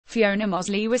Fiona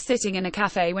Mozley was sitting in a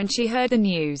cafe when she heard the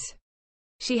news.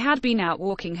 She had been out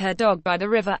walking her dog by the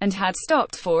river, and had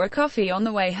stopped for a coffee on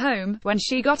the way home, when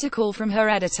she got a call from her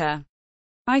editor.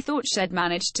 "I thought she'd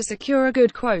managed to secure a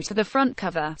good quote for the front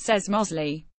cover," says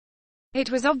Mozley.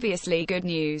 "It was obviously good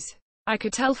news. I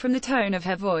could tell from the tone of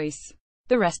her voice.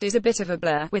 The rest is a bit of a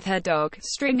blur, with her dog,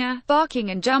 Stringer, barking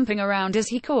and jumping around as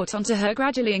he caught onto her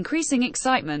gradually increasing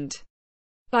excitement."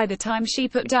 By the time she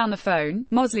put down the phone,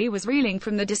 Mozley was reeling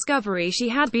from the discovery she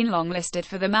had been longlisted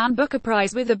for the Man Booker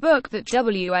Prize with a book that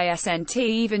wasn't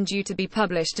even due to be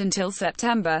published until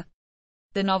September.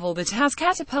 The novel that has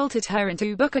catapulted her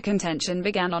into Booker contention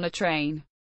began on a train.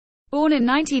 Born in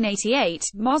 1988,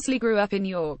 Mozley grew up in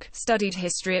York, studied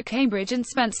history at Cambridge and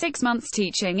spent 6 months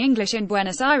teaching English in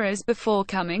Buenos Aires before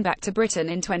coming back to Britain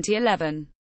in 2011.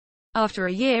 After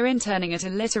a year interning at a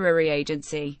literary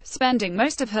agency, spending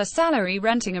most of her salary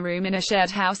renting a room in a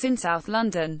shared house in South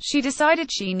London, she decided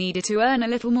she needed to earn a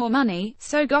little more money,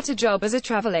 so got a job as a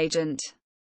travel agent.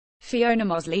 Fiona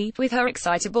Mozley, with her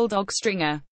excitable dog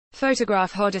Stringer.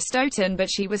 Photograph Hodder Stoughton,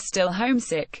 but she was still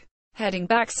homesick. Heading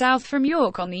back south from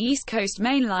York on the East Coast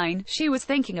Main Line, she was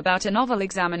thinking about a novel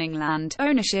examining land,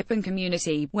 ownership and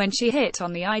community, when she hit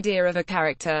on the idea of a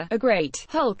character, a great,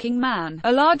 hulking man,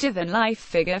 a larger-than-life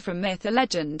figure from myth or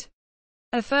legend.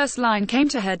 Her first line came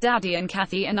to her: "Daddy and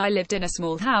Kathy and I lived in a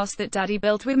small house that Daddy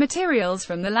built with materials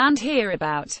from the land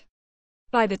hereabout."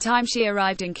 By the time she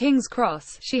arrived in King's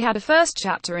Cross, she had a first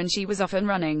chapter and she was off and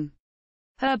running.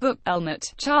 Her book,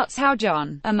 Elmet, charts how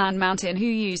John, a man mountain who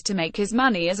used to make his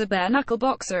money as a bare-knuckle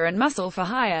boxer and muscle for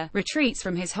hire, retreats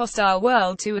from his hostile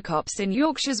world to a copse in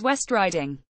Yorkshire's West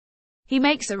Riding. He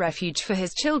makes a refuge for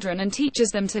his children and teaches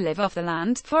them to live off the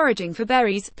land, foraging for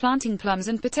berries, planting plums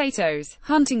and potatoes,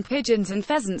 hunting pigeons and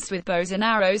pheasants with bows and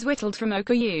arrows whittled from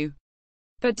oak or yew.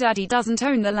 But Daddy doesn't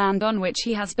own the land on which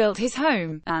he has built his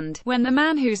home, and, when the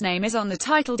man whose name is on the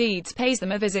title deeds pays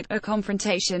them a visit, a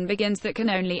confrontation begins that can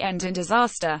only end in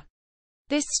disaster.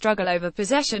 This struggle over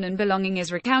possession and belonging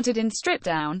is recounted in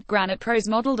stripped-down, granite prose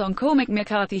modeled on Cormac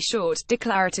McCarthy's short,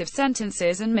 declarative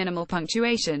sentences and minimal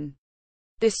punctuation.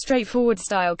 This straightforward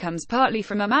style comes partly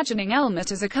from imagining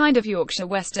Elmet as a kind of Yorkshire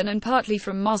Western and partly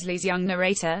from Mozley's young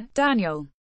narrator, Daniel.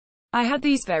 "I had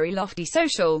these very lofty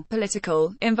social,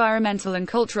 political, environmental and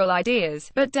cultural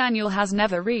ideas, but Daniel has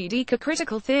never read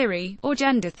eco-critical theory, or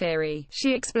gender theory,"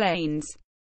 she explains.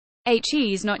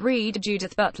 He's not read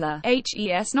Judith Butler,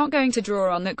 he's not going to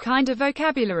draw on that kind of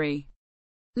vocabulary.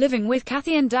 Living with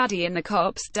Kathy and Daddy in the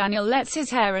copse, Daniel lets his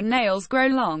hair and nails grow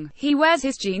long, he wears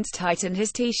his jeans tight and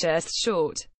his t-shirts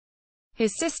short.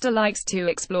 His sister likes to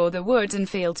explore the woods and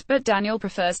fields, but Daniel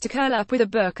prefers to curl up with a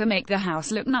book or make the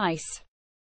house look nice.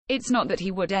 It's not that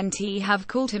he wouldn't have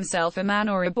called himself a man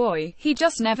or a boy, he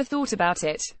just never thought about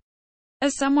it.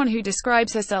 As someone who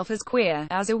describes herself as queer,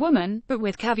 as a woman, but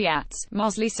with caveats,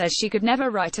 Mozley says she could never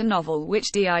write a novel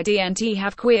which didn't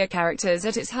have queer characters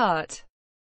at its heart.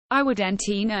 "I wouldn't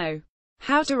know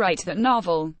how to write that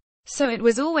novel. So it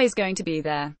was always going to be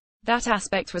there. That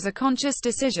aspect was a conscious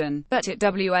decision, but it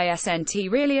wasn't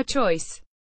really a choice."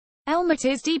 Elmet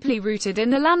is deeply rooted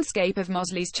in the landscape of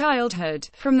Mozley's childhood.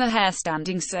 From the hair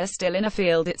standing so still in a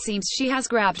field it seems she has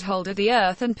grabbed hold of the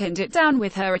earth and pinned it down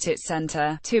with her at its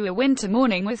center, to a winter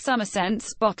morning with summer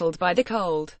scents bottled by the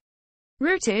cold.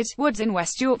 Rooted, woods in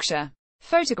West Yorkshire.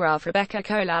 Photograph Rebecca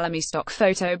Colalamy stock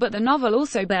photo, but the novel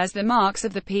also bears the marks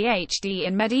of the PhD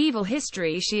in medieval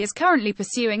history she is currently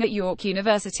pursuing at York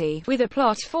University, with a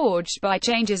plot forged by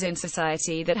changes in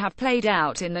society that have played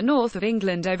out in the north of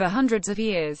England over hundreds of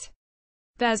years.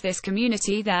 There's this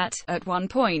community that, at one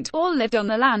point, all lived on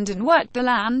the land and worked the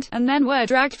land, and then were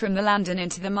dragged from the land and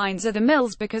into the mines or the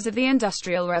mills because of the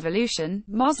Industrial Revolution,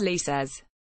 Mozley says.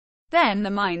 Then the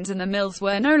mines and the mills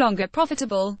were no longer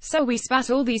profitable, so we spat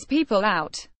all these people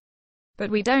out. But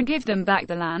we don't give them back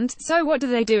the land, so what do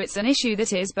they do? It's an issue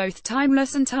that is both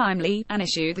timeless and timely, an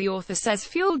issue the author says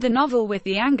fueled the novel with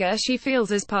the anger she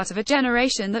feels as part of a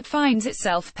generation that finds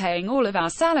itself paying all of our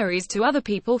salaries to other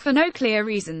people for no clear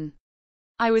reason.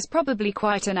 "I was probably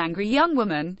quite an angry young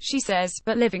woman," she says,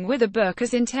 "but living with a book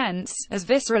as intense, as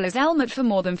visceral as Elmet for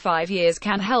more than 5 years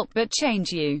can help but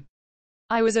change you.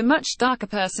 I was a much darker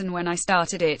person when I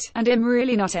started it, and am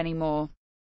really not anymore.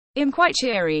 I'm quite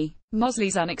cheery."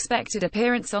 Mozley's unexpected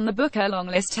appearance on the Booker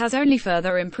longlist has only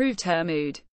further improved her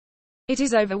mood. "It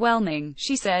is overwhelming,"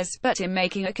 she says, "but I'm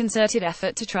making a concerted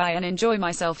effort to try and enjoy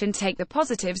myself and take the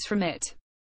positives from it."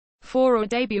 For a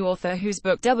debut author whose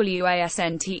book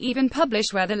wasn't even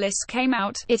published where the list came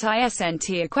out, it isn't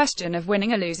a question of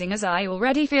winning or losing, as I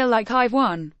already feel like I've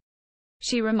won.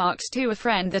 She remarked to a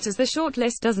friend that as the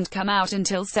shortlist doesn't come out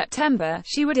until September,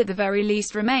 she would at the very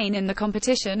least remain in the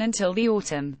competition until the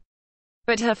autumn.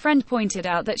 But her friend pointed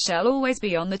out that she'll always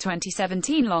be on the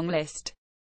 2017 long list.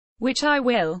 Which I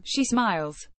will, she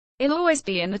smiles. I'll always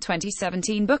be in the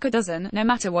 2017 book a dozen, no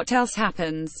matter what else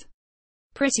happens.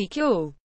 Pretty cool.